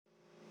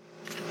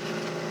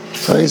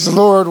Praise the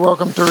Lord.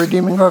 Welcome to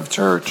Redeeming Love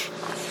Church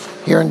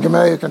here in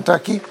Gamaliel,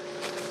 Kentucky.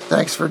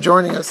 Thanks for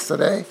joining us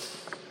today.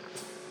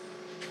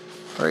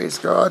 Praise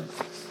God.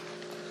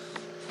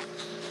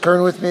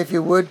 Turn with me, if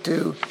you would,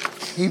 to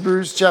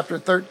Hebrews chapter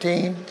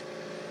 13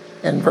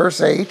 and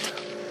verse 8.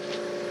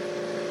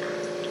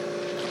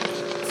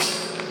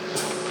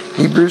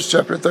 Hebrews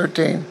chapter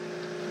 13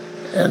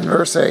 and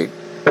verse 8.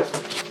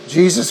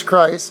 Jesus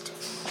Christ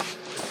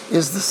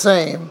is the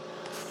same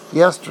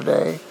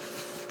yesterday,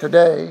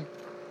 today,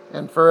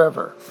 and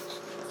forever.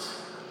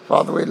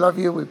 Father, we love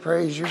you, we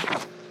praise you,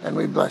 and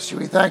we bless you.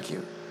 We thank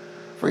you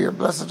for your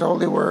blessed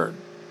holy word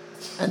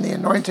and the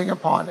anointing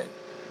upon it.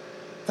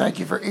 Thank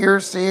you for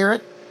ears to hear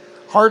it,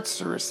 hearts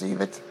to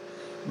receive it,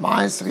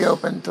 minds to be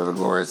open to the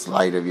glorious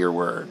light of your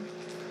word.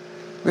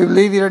 We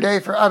believe you today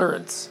for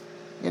utterance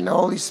in the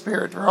Holy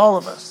Spirit for all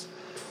of us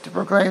to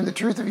proclaim the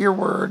truth of your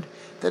word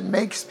that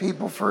makes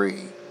people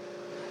free.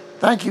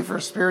 Thank you for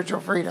spiritual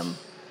freedom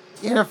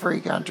in a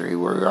free country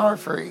where we are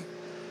free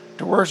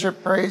to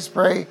worship, praise,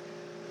 pray,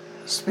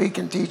 speak,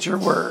 and teach your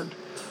word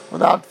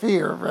without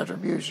fear of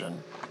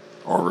retribution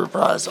or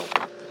reprisal.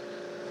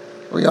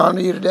 We honor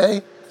you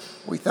today.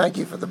 We thank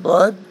you for the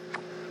blood.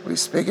 We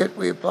speak it,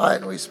 we apply it,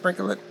 and we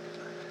sprinkle it.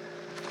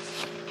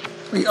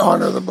 We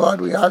honor the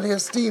blood. We highly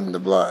esteem the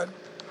blood.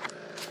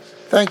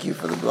 Thank you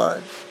for the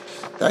blood.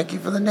 Thank you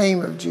for the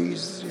name of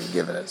Jesus you've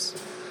given us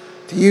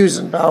to use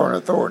in power and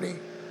authority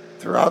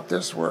throughout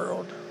this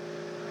world.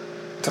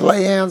 To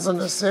lay hands on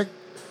the sick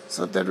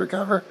so that they'd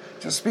recover,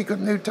 to speak with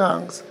new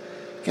tongues,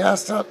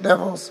 cast out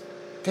devils,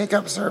 take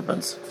up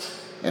serpents,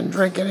 and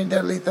drink any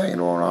deadly thing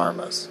that won't harm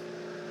us.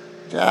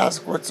 To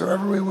ask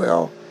whatsoever we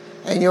will,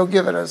 and you'll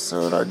give it us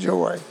so that our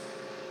joy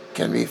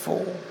can be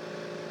full.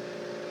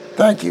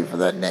 Thank you for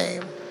that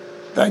name.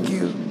 Thank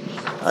you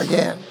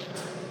again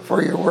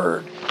for your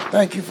word.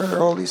 Thank you for the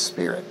Holy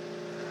Spirit.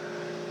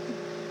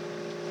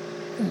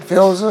 It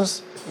fills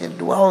us, it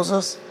dwells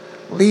us,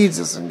 leads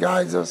us and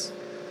guides us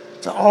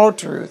to all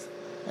truth,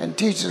 and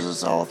teaches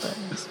us all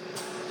things,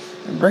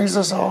 and brings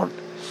us all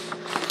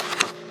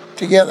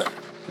together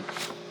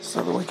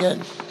so that we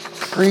can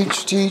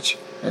preach, teach,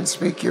 and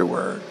speak your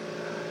word.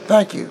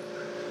 Thank you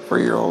for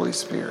your Holy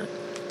Spirit.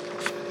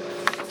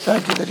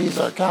 Thank you that he's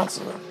our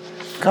counselor,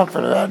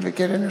 comforter,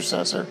 advocate,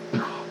 intercessor,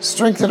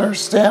 strengthener,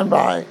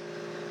 standby,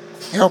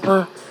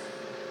 helper,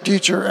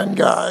 teacher, and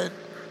guide.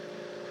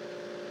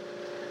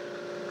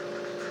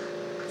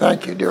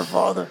 Thank you, dear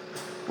Father.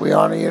 We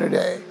honor you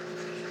today.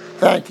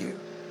 Thank you.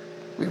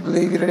 We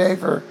believe you today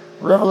for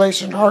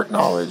revelation, heart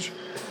knowledge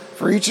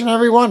for each and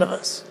every one of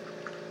us.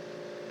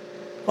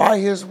 By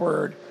his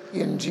word,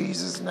 in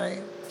Jesus'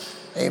 name.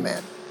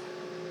 Amen.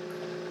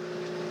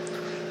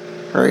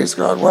 Praise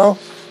God. Well,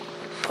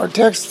 our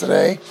text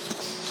today,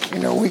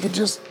 we could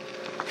just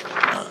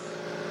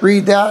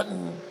read that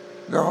and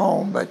go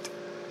home, but,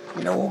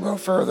 we'll go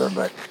further.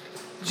 But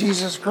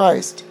Jesus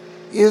Christ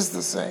is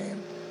the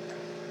same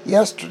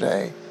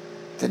yesterday,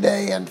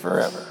 today, and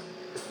forever.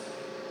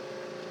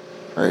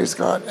 Praise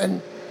God.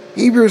 And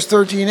Hebrews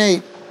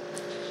 13:8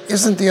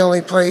 isn't the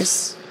only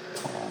place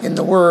in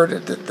the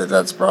Word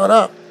that's brought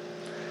up.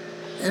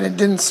 And it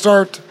didn't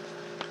start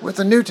with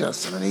the New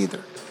Testament either.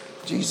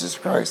 Jesus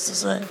Christ the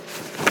same.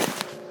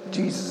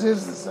 Jesus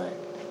is the same.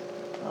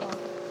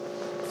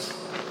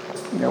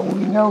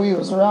 We know he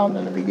was around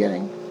in the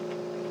beginning.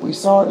 We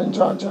saw it in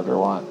John chapter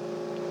 1.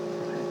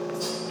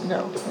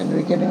 In the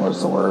beginning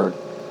was the Word.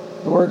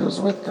 The Word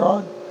was with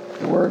God.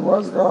 The Word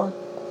was God.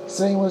 The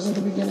same was in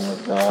the beginning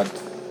with God.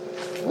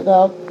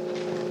 Without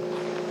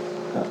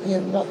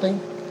him,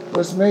 nothing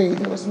was made.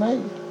 It was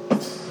made.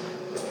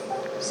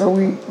 So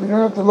we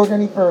don't have to look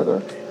any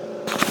further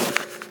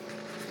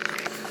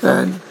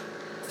than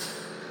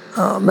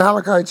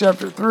Malachi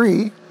chapter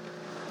 3.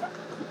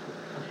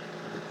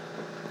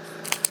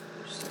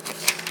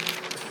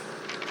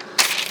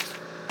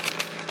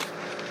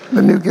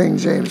 The New King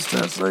James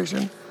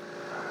translation.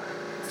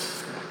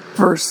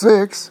 Verse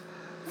 6.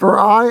 For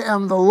I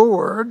am the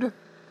Lord,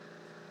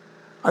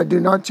 I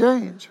do not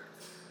change.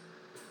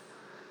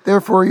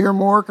 Therefore you're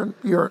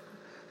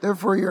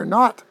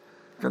not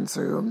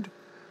consumed,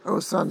 O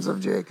sons of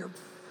Jacob.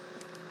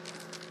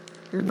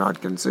 You're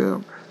not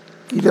consumed.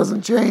 He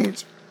doesn't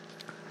change.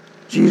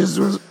 Jesus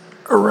was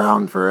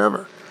around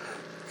forever.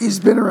 He's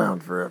been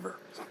around forever.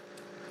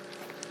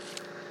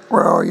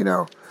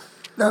 Well,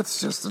 that's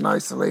just an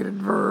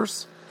isolated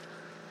verse,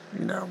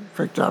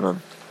 picked out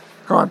of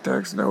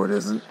context. No, it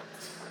isn't.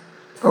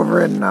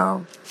 Over in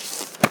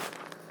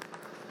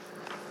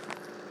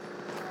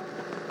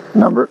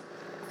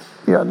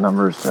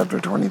Numbers chapter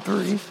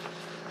 23,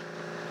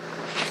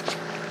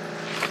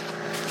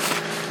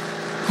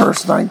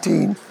 verse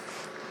 19.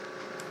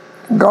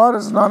 God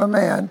is not a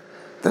man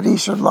that he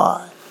should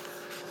lie,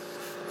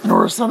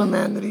 nor a son of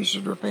man that he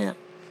should repent.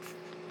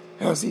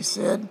 Has he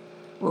said,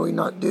 will he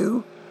not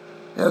do?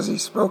 Has he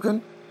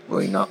spoken, will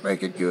he not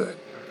make it good?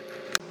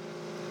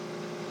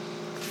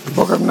 The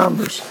book of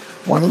Numbers,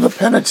 one of the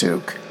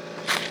Pentateuch,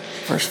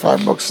 first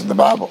 5 books of the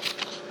Bible.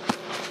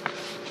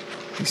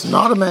 He's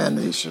not a man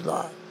that he should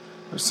lie.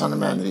 the Son of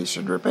Man that he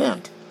should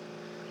repent.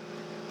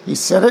 He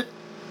said it,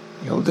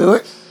 he'll do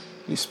it.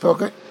 He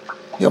spoke it,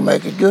 he'll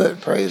make it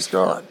good. Praise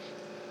God.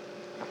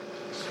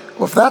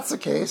 Well, if that's the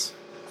case,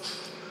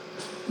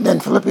 then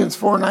Philippians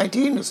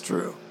 4:19 is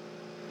true.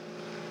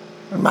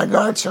 And my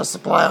God shall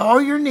supply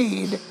all your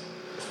need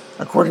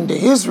according to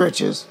his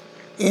riches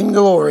in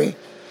glory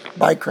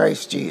by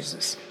Christ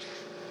Jesus.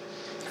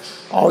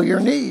 All your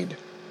need.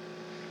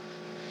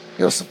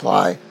 He'll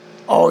supply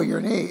all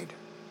your need.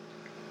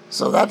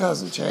 So that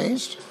hasn't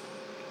changed.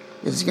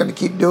 Is he going to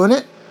keep doing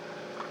it?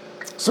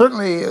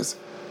 Certainly he is.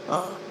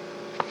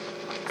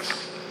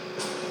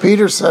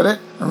 Peter said it,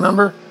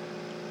 remember?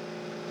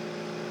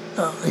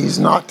 He's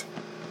not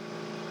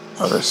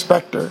a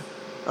respecter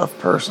of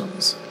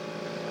persons.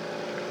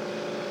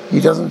 He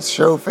doesn't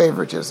show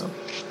favoritism,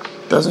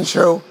 doesn't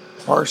show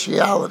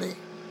partiality.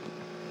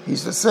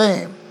 He's the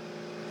same.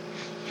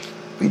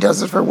 If he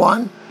does it for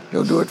one,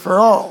 he'll do it for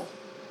all.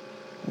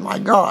 My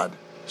God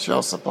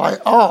shall supply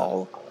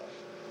all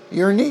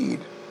your need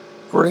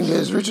according to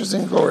his riches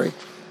in glory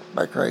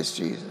by Christ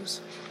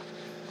Jesus.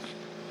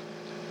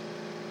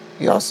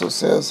 He also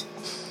says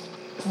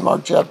in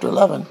Mark chapter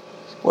 11,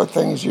 what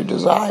things you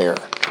desire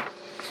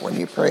when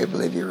you pray,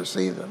 believe you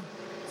receive them.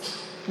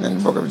 And in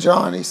the book of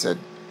John, he said,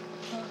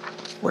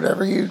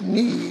 whatever you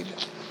need,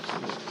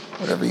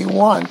 whatever you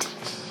want,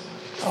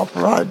 I'll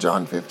provide.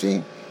 John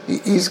 15.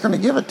 He's going to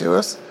give it to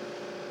us.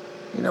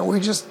 You know, we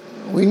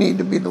need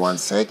to be the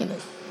ones taking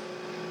it.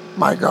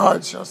 My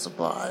God shall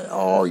supply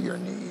all your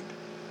need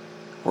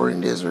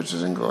according to his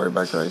riches and glory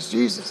by Christ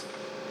Jesus.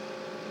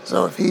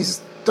 So if he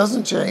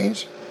doesn't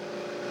change,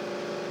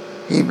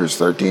 Hebrews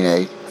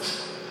 13:8,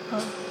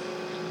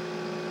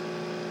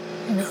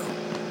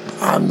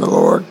 I'm the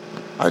Lord,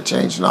 I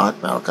change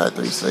not. Malachi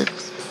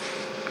 3:6,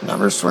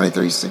 Numbers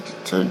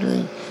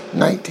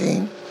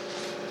 23:19.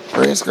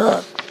 Praise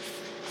God.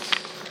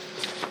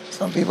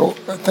 Some people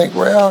think,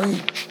 well,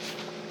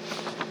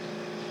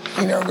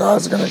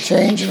 God's going to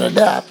change and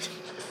adapt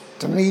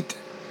to meet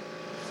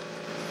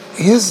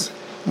his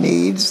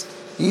needs.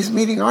 He's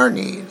meeting our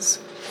needs,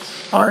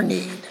 our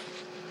need.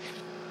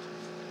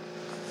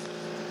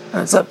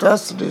 And it's up to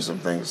us to do some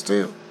things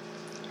too.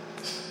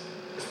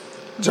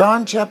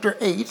 John chapter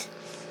 8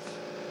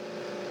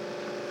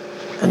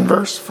 and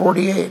verse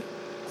 48.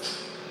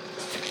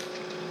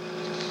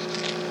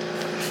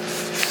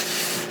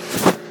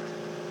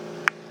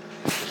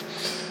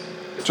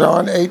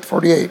 John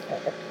 8:48.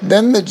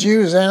 Then the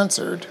Jews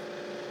answered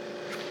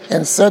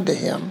and said to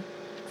him,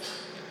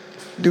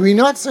 do we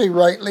not say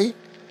rightly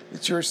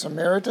that you're a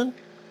Samaritan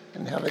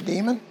and have a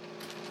demon?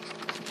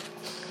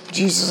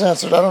 Jesus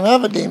answered, I don't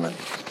have a demon,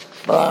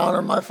 but I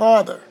honor my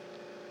Father,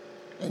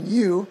 and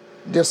you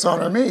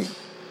dishonor me.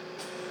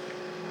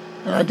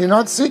 And I do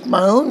not seek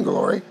my own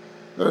glory.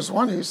 There's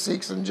one who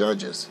seeks and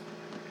judges.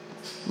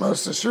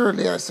 Most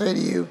assuredly I say to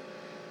you,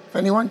 if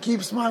anyone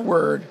keeps my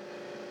word,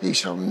 he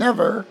shall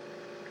never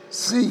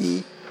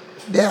see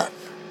death.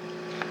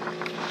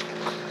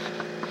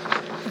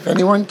 If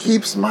anyone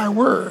keeps my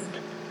word.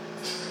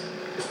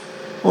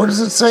 What does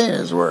it say in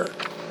his word?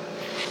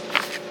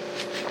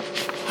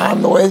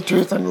 I'm the way, the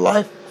truth, and the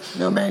life.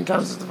 No man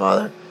comes to the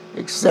Father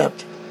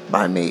except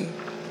by me.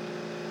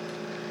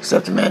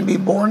 Except a man be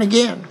born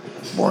again,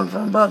 born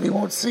from above, he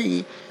won't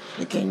see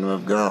the kingdom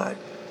of God.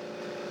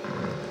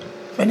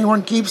 If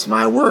anyone keeps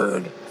my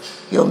word,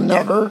 he'll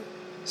never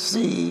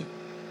see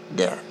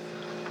death.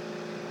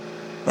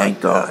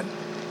 Thank God.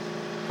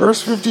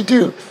 Verse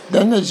 52,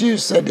 then the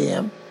Jews said to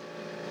him,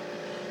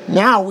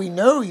 now we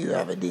know you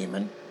have a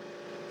demon.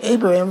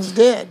 Abraham's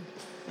dead,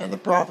 and the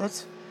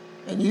prophets,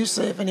 and you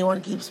say, if anyone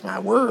keeps my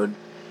word,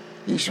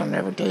 he shall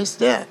never taste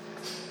death.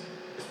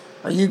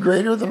 Are you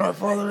greater than our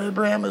father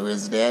Abraham, who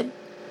is dead?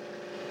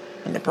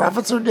 And the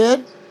prophets are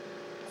dead?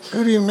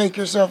 Who do you make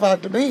yourself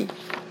out to be?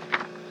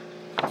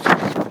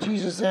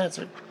 Jesus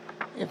answered,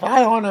 if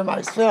I honor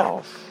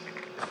myself,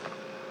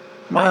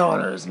 my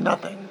honor is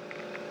nothing.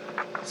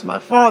 It's my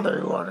Father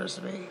who honors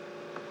me,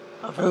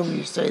 of whom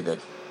you say that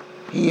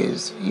he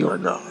is your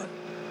God.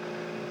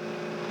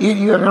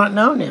 You have not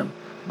known him,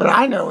 but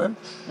I know him.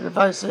 And if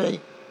I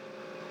say,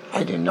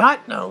 I do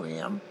not know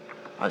him,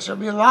 I shall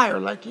be a liar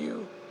like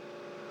you.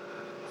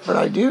 But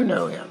I do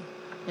know him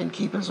and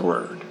keep his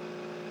word.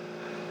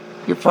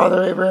 Your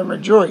father Abraham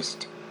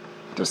rejoiced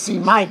to see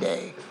my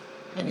day,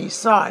 and he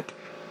saw it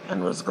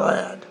and was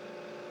glad.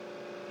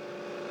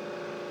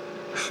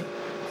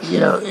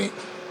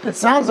 It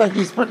sounds like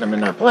he's putting them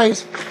in their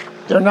place.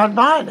 They're not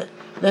buying it.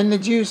 Then the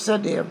Jews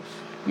said to him,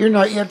 you're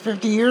not yet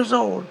 50 years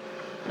old,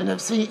 and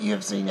you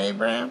have seen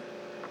Abraham?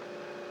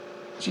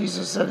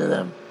 Jesus said to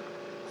them,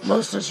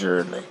 most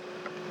assuredly,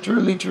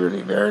 truly,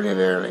 truly, verily,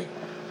 verily,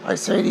 I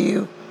say to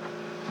you,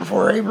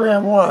 before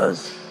Abraham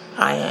was,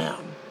 I am.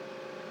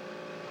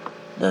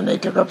 Then they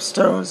took up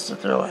stones to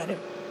throw at him.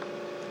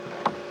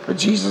 But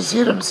Jesus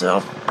hid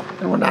himself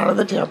and went out of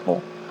the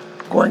temple,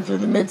 going through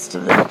the midst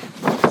of them,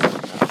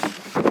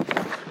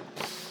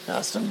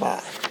 passed him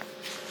by.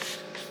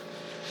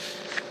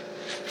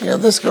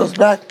 This goes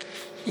back.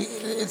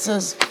 It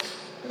says,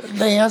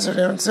 they answered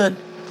him and said,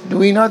 Do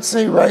we not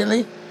say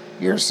rightly,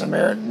 you're a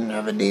Samaritan and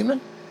have a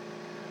demon?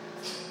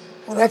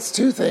 Well, that's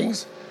two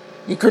things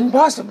he couldn't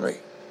possibly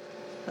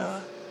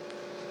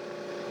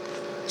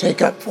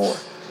take up for.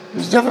 He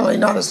was definitely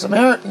not a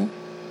Samaritan,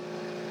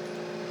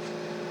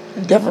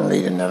 and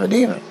definitely didn't have a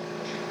demon.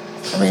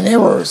 I mean, they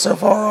were so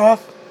far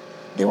off,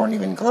 they weren't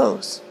even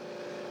close.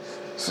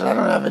 So I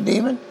don't have a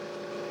demon.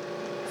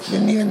 He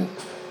didn't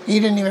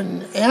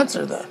even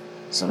answer the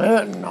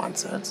Samaritan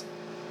nonsense.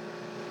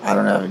 I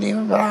don't have a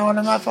demon, but I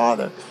honor my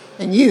Father,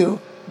 and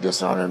you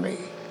dishonor me.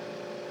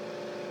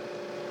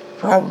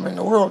 Problem in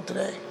the world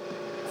today.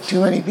 Too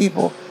many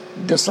people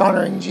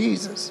dishonoring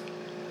Jesus.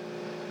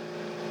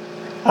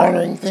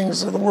 Honoring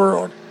things of the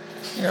world.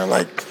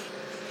 Like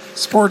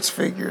sports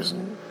figures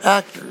and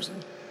actors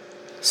and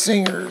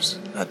singers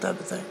and that type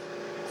of thing.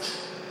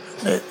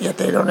 Yet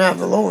they don't have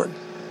the Lord.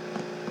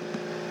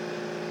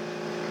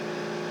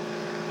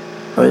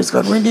 Praise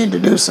God. We need to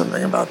do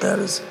something about that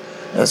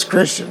as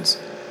Christians,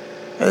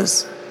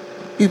 as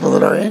people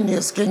that are in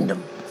His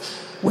kingdom.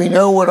 We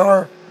know what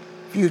our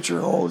future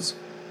holds,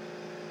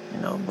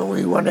 but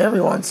we want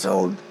everyone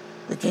sold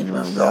the kingdom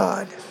of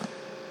God.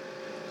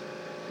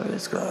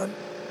 Praise God.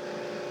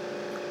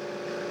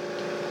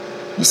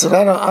 He said,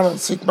 I don't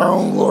seek my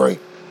own glory.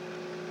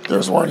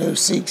 There's one who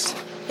seeks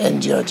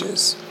and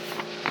judges.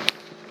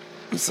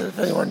 He said, if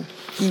anyone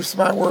keeps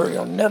my word,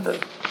 he'll never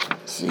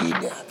see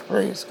death.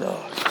 Praise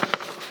God.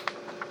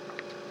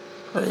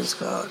 Praise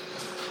God.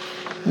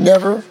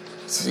 Never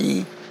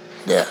see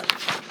death.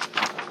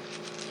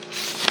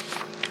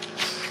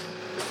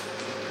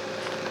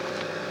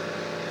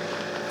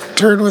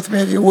 Turn with me,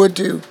 if you would,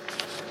 to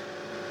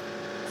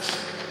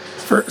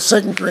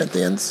 2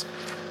 Corinthians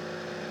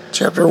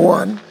chapter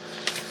 1,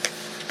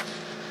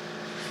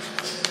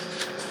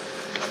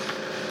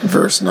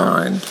 verse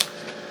 9.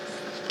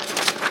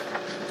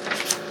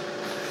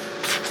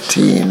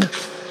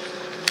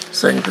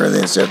 2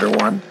 Corinthians chapter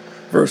 1,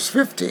 verse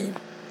 15.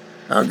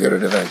 I'll get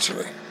it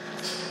eventually.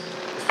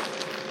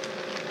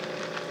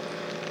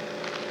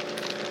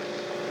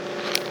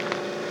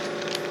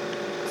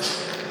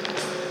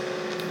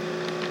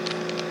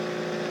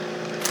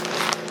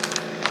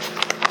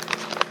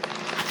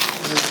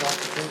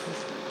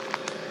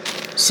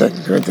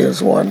 Second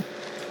Corinthians 1,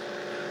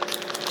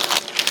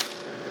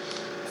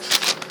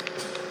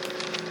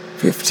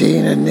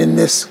 15, and in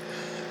this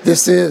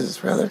is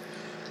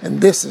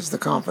the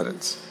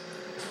confidence.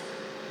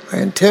 I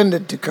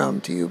intended to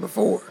come to you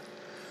before,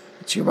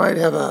 that you might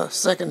have a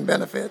second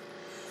benefit,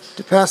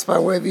 to pass by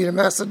way of you to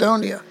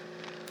Macedonia,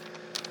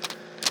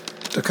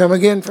 to come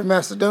again from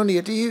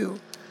Macedonia to you,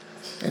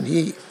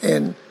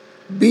 and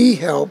be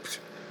helped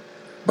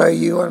by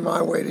you on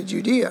my way to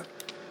Judea.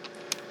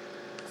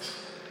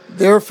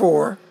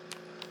 Therefore,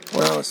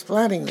 when I was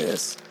planning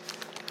this,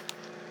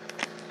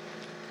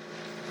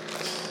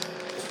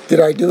 did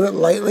I do it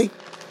lightly? ?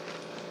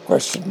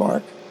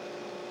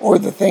 Or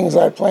the things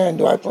I plan,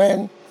 do I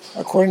plan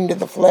according to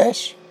the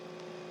flesh?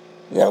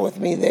 That with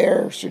me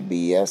there should be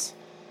yes,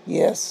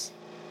 yes,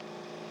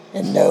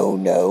 and no,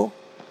 no.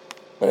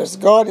 But as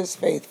God is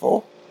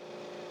faithful,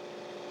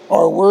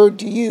 our word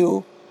to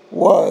you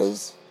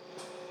was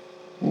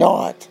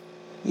not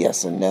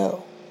yes and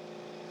no.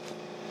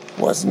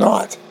 Was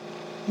not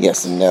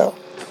yes and no.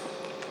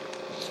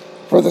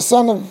 For the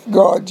Son of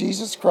God,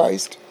 Jesus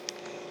Christ,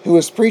 who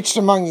was preached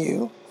among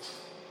you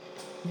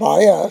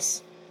by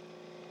us,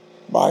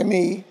 by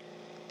me,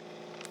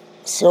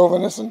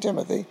 Silvanus and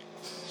Timothy,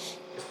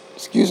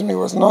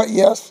 was not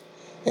yes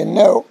and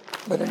no,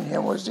 but in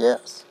him was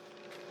yes.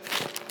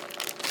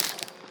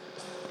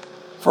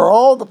 For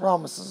all the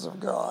promises of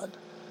God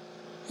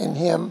in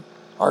him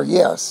are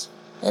yes,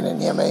 and in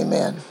him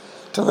amen,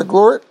 to the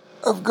glory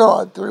of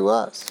God through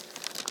us.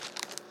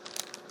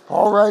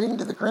 Paul writing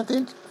to the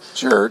Corinthian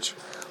church,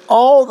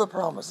 all the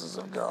promises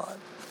of God,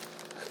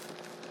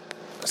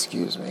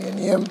 in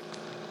him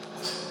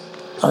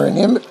are in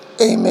him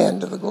amen,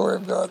 to the glory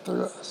of God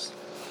through us.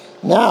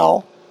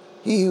 Now,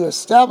 he who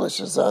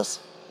establishes us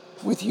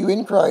with you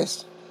in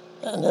Christ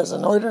and has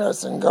anointed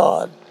us in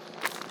God,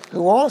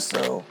 who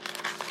also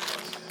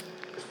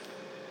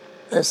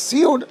has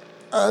sealed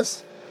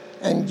us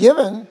and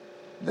given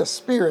the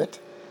Spirit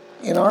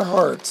in our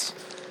hearts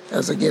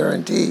as a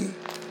guarantee.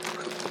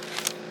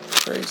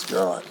 Praise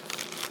God.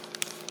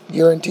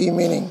 Guarantee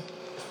meaning,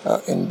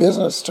 in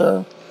business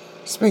term,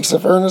 speaks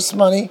of earnest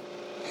money,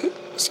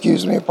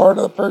 part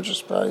of the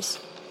purchase price,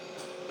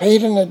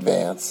 paid in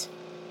advance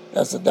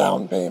as a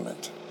down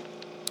payment.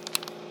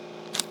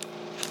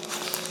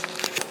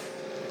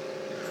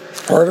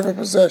 Part of a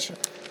possession.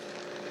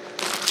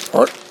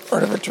 Part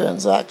of a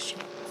transaction.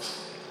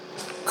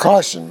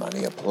 Caution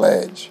money, a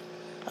pledge,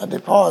 a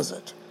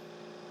deposit,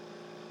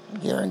 a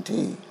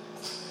guarantee.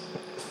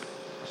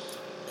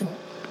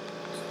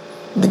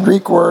 The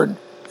Greek word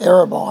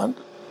arabon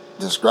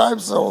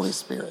describes the Holy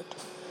Spirit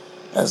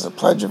as a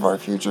pledge of our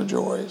future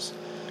joys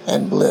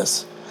and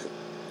bliss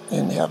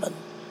in heaven.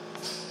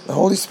 The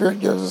Holy Spirit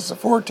gives us a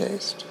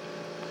foretaste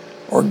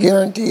or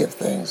guarantee of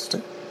things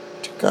to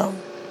come.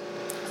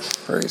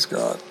 Praise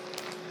God.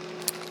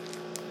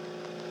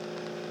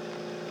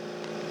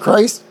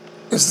 Christ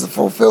is the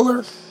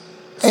fulfiller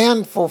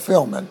and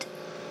fulfillment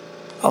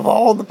of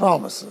all the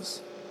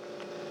promises,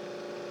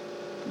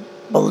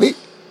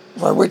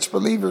 by which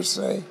believers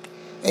say,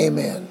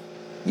 Amen.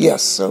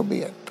 Yes, so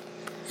be it,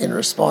 in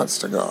response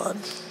to God.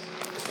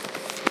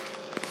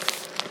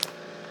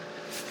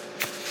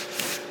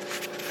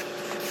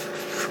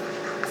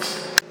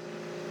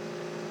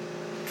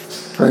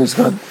 Praise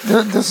God.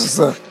 This is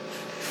the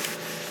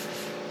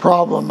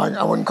problem.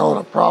 I wouldn't call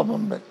it a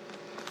problem, but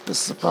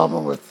this is the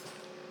problem with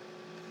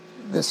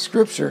this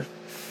scripture.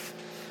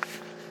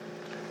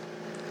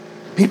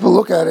 People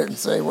look at it and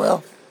say,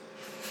 well,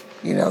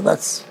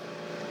 that's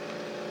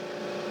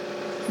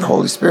the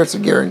Holy Spirit's a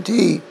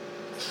guarantee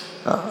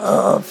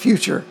of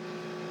future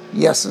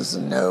yeses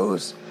and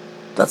nos.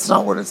 That's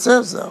not what it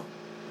says, though.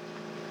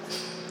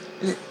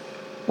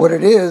 What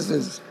it is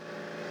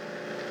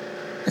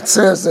it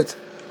says that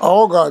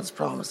all God's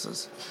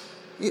promises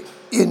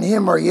in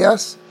Him are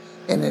yes,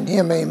 and in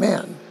Him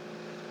amen,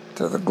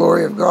 to the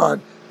glory of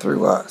God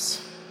through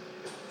us.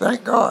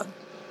 Thank God.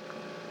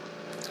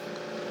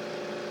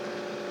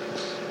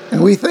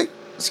 And we think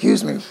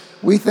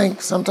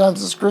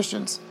sometimes as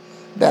Christians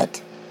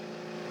that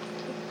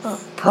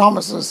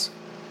promises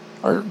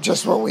are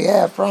just what we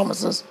have,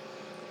 promises.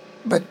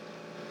 But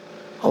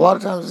a lot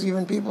of times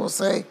even people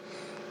say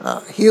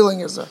healing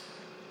is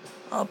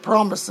a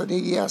promise that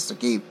He has to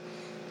keep.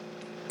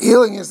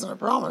 Healing isn't a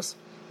promise.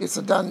 It's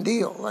a done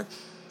deal. Like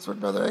that's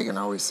what Brother Hagin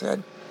always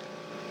said.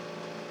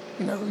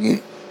 You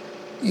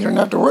don't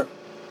have to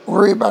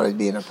worry about it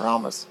being a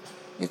promise.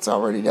 It's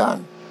already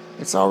done.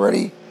 He's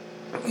already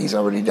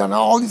done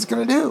all He's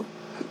going to do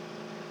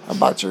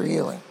about your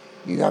healing.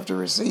 You have to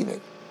receive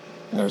it.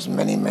 And there's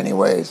many, many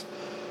ways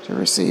to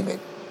receive it.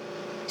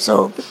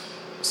 So,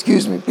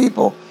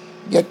 people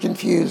get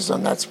confused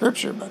on that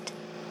scripture, but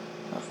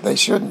they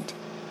shouldn't.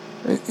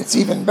 It's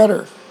even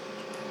better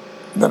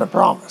than a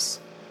promise.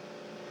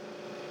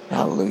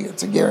 Hallelujah.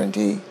 It's a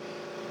guarantee.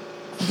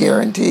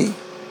 Guarantee.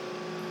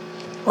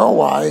 Well,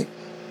 why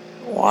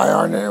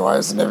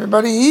isn't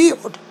everybody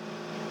healed?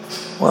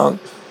 Well,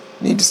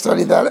 you need to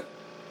study that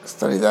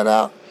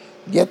out.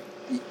 Get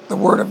the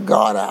Word of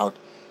God out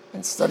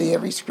and study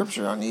every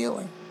scripture on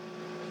healing.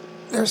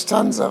 There's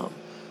tons of them.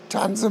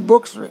 Tons of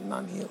books written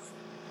on healing.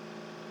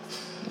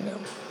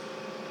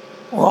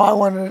 Well, I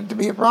wanted it to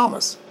be a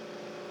promise.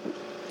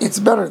 It's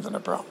better than a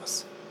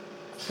promise.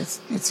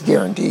 It's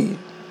guaranteed.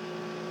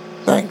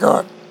 Thank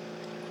God.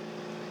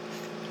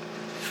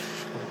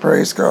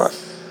 Praise God.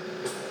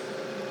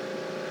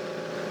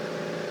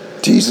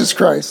 Jesus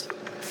Christ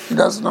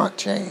does not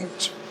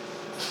change.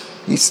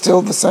 He's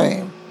still the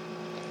same.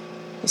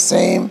 The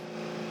same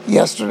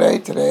yesterday,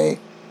 today,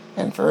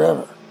 and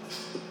forever.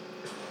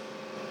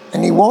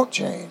 And He won't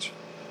change.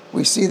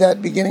 We see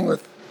that beginning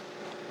with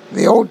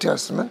the Old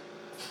Testament.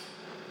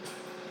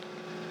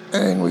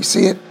 And we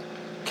see it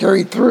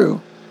carried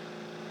through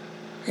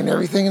in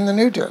everything in the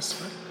New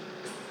Testament.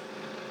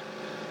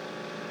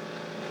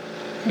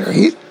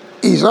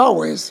 He's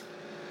always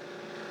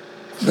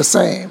the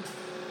same.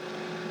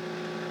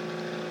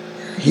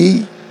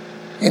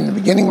 In the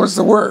beginning was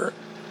the Word.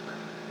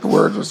 The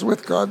Word was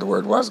with God. The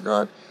Word was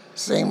God.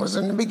 Same was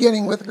in the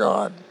beginning with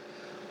God.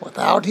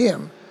 Without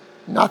Him,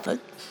 nothing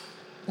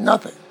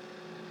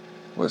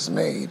was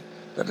made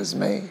that is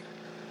made.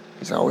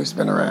 He's always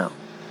been around.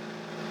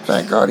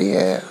 Thank God He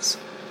has.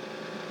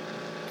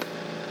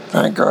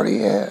 Thank God He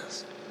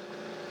has.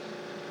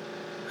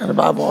 And the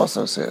Bible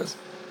also says,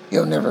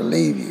 He'll never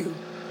leave you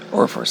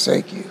or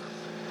forsake you.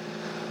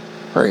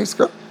 Praise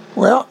God.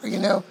 Well,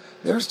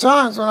 there's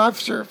times when I've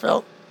sure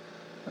felt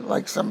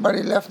like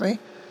somebody left me,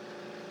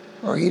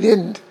 or He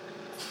didn't.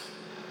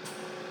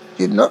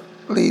 He did not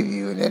leave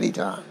you at any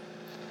time,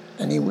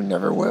 and He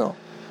never will.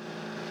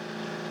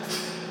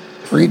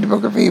 Read the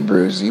book of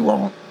Hebrews, He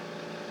won't.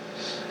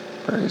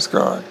 Praise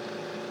God.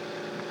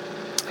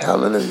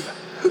 Hallelujah.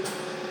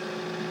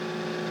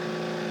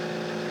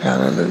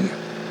 Hallelujah.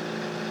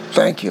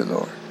 Thank you,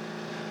 Lord.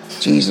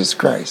 Jesus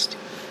Christ,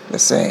 the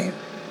same.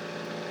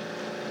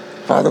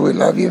 Father, we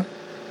love You.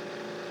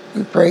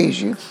 We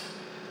praise You.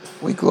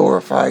 We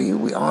glorify You.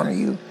 We honor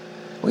You.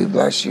 We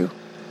bless You.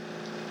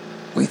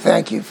 We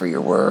thank You for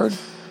Your word.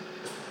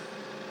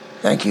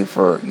 Thank You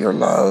for Your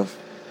love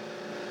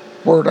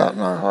poured out in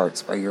our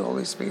hearts by Your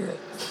Holy Spirit.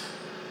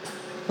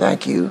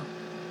 Thank You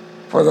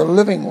for the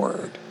living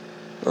word,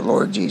 the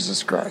Lord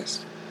Jesus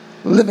Christ,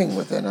 living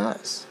within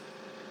us.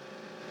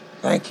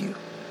 Thank You.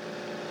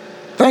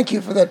 Thank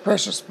You for that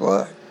precious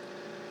blood,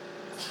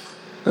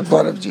 the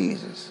blood of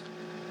Jesus.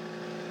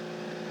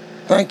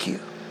 Thank You.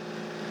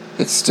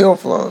 It still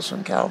flows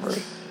from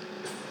Calvary.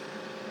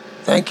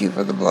 Thank You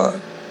for the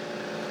blood.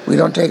 We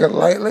don't take it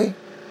lightly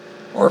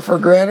or for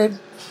granted.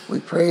 We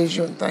praise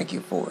You and thank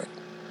You for it.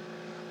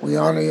 We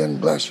honor You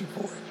and bless You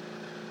for it.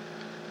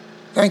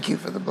 Thank You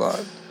for the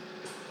blood.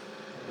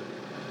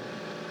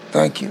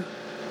 Thank You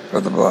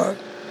for the blood.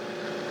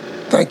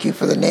 Thank You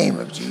for the name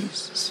of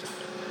Jesus.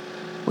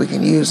 We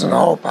can use in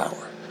all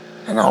power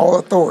and all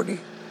authority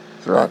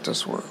throughout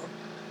this world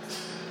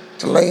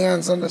to lay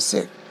hands on the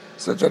sick,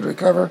 so that they'd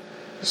recover,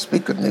 to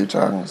speak with new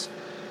tongues,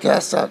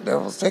 cast out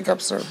devils, take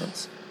up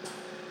serpents,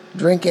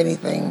 drink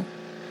anything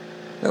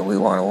that we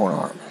want, won't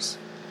harm us,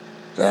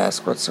 to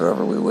ask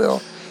whatsoever we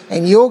will,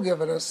 and you'll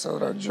give it us so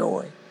that our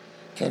joy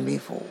can be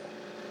full.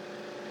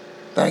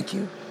 Thank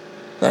you.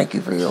 Thank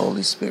you for your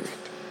Holy Spirit.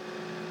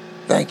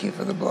 Thank you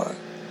for the blood.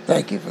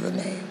 Thank you for the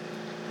name.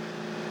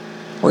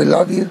 We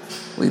love you.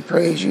 We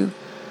praise you.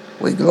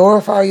 We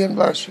glorify you and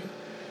bless you.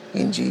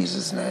 In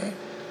Jesus' name.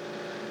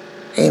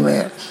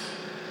 Amen.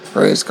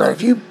 Praise God.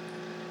 If you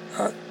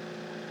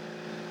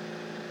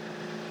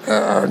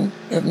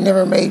have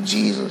never made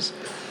Jesus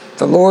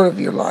the Lord of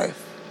your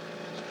life,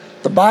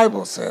 the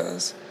Bible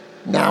says,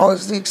 now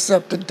is the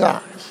accepted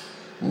time.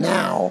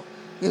 Now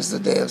is the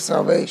day of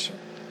salvation.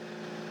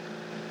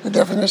 The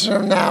definition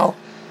of now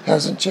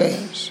hasn't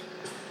changed.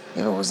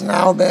 If it was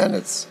now then,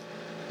 it's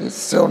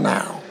still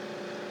now.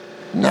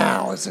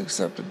 Now is the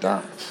accepted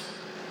time.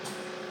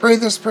 Pray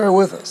this prayer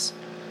with us.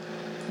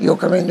 You'll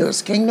come into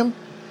his kingdom.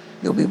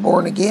 You'll be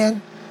born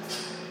again.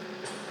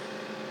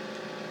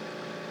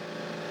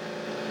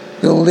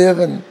 You'll live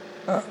in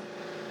the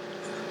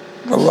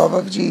love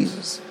of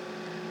Jesus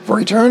for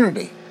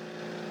eternity.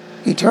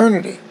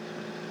 Eternity.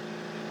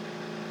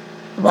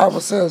 The Bible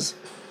says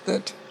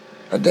that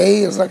a day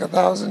is like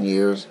 1,000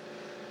 years.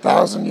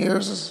 1,000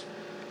 years is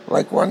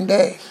like one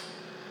day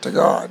to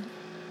God.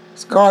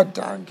 It's God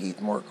time,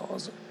 Keith Moore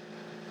calls it.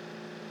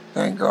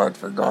 Thank God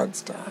for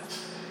God's time.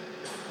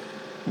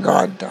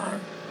 God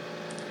time.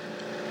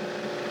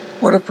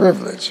 What a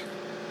privilege.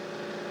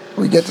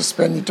 We get to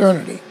spend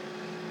eternity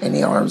in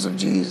the arms of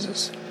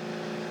Jesus.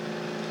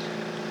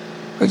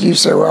 But you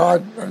say, well,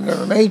 I've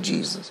never made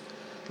Jesus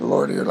the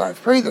Lord of your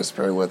life. Pray this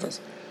prayer with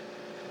us.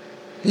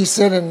 He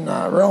said in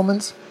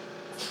Romans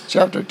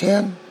chapter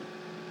 10,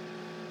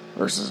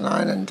 verses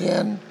 9 and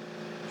 10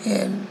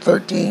 and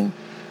 13,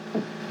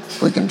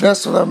 we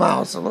confess with our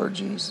mouths the Lord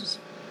Jesus,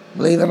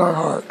 believe in our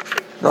heart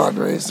God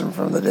raised him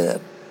from the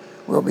dead,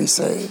 we'll be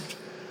saved.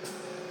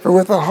 For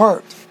with the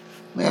heart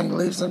man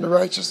believes unto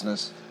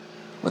righteousness,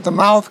 with the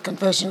mouth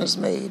confession is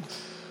made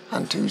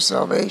unto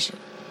salvation.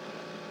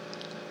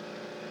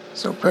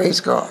 So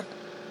praise God.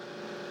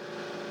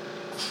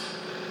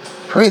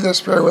 Pray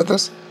this prayer with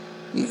us.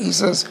 He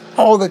says,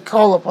 all that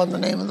call upon the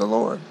name of the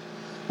Lord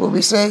will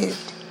be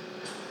saved.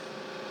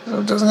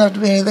 So it doesn't have to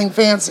be anything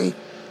fancy.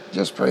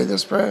 Just pray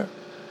this prayer.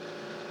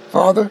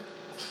 Father,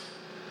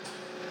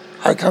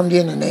 I come to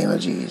you in the name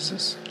of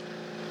Jesus,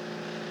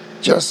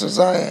 just as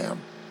I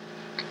am.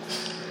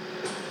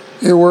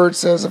 Your word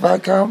says if I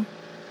come,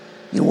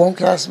 you won't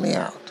cast me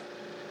out.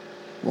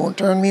 You won't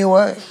turn me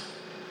away.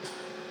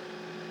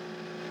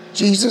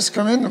 Jesus,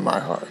 come into my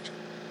heart,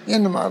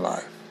 into my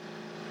life.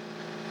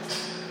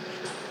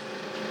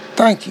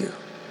 Thank you.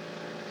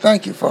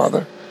 Thank you,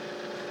 Father.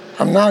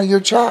 I'm now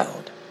your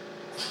child.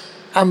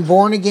 I'm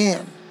born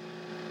again.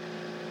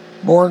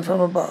 Born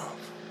from above.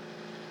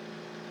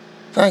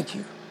 Thank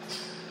you.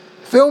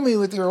 Fill me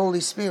with your Holy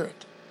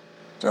Spirit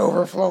to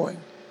overflowing,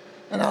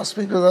 and I'll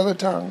speak with other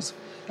tongues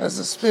as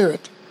the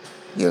Spirit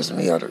gives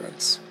me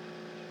utterance.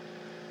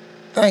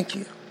 Thank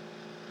you.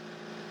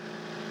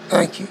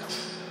 Thank you.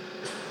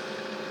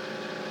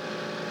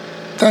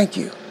 Thank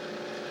you.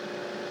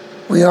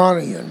 We honor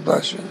you and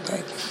bless you and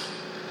thank you.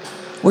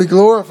 We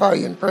glorify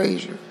you and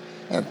praise you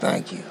and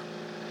thank you.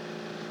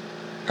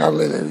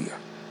 Hallelujah.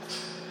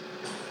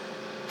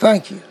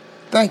 Thank you.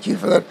 Thank you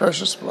for that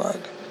precious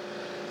blood.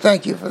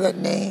 Thank you for that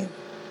name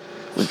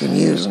we can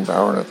use in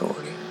power and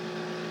authority.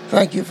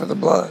 Thank you for the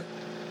blood.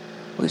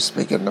 We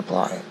speak it and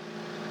apply it.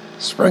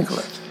 Sprinkle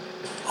it.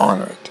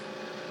 Honor it.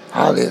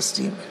 Highly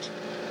esteem it.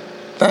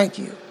 Thank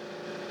you.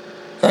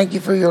 Thank you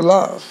for your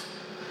love.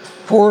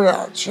 Pour it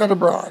out, shed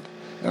abroad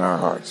in our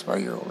hearts by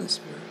your Holy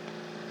Spirit.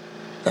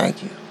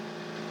 Thank you.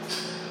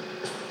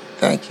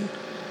 Thank you.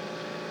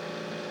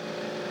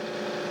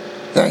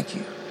 Thank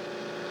you.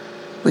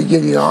 We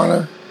give you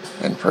honor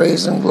and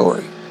praise and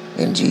glory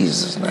in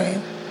Jesus'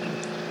 name.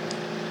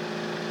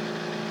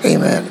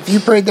 Amen. If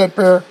you prayed that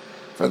prayer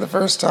for the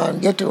first time,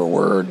 get to a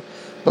word,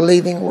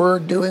 believing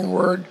word, doing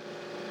word,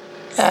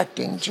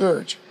 acting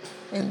church,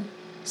 and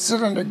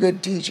sit under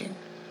good teaching.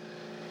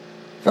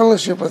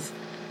 Fellowship with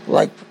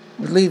like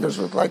believers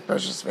with like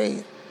precious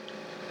faith.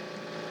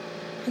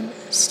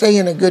 Stay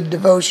in a good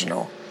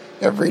devotional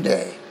every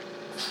day.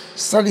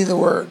 Study the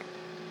word.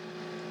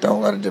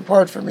 Don't let it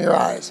depart from your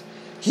eyes.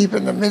 Keep it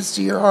in the midst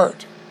of your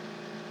heart.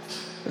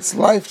 It's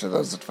life to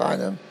those that find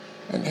them,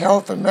 and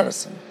health and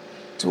medicine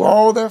to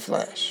all their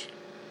flesh.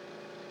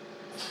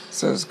 It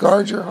says,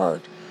 guard your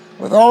heart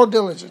with all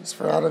diligence,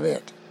 for out of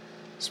it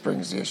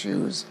springs the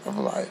issues of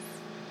life.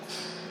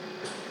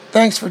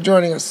 Thanks for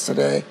joining us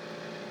today,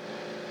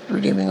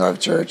 Redeeming Love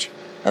Church.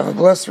 Have a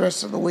blessed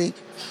rest of the week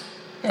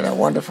and a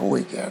wonderful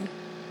weekend.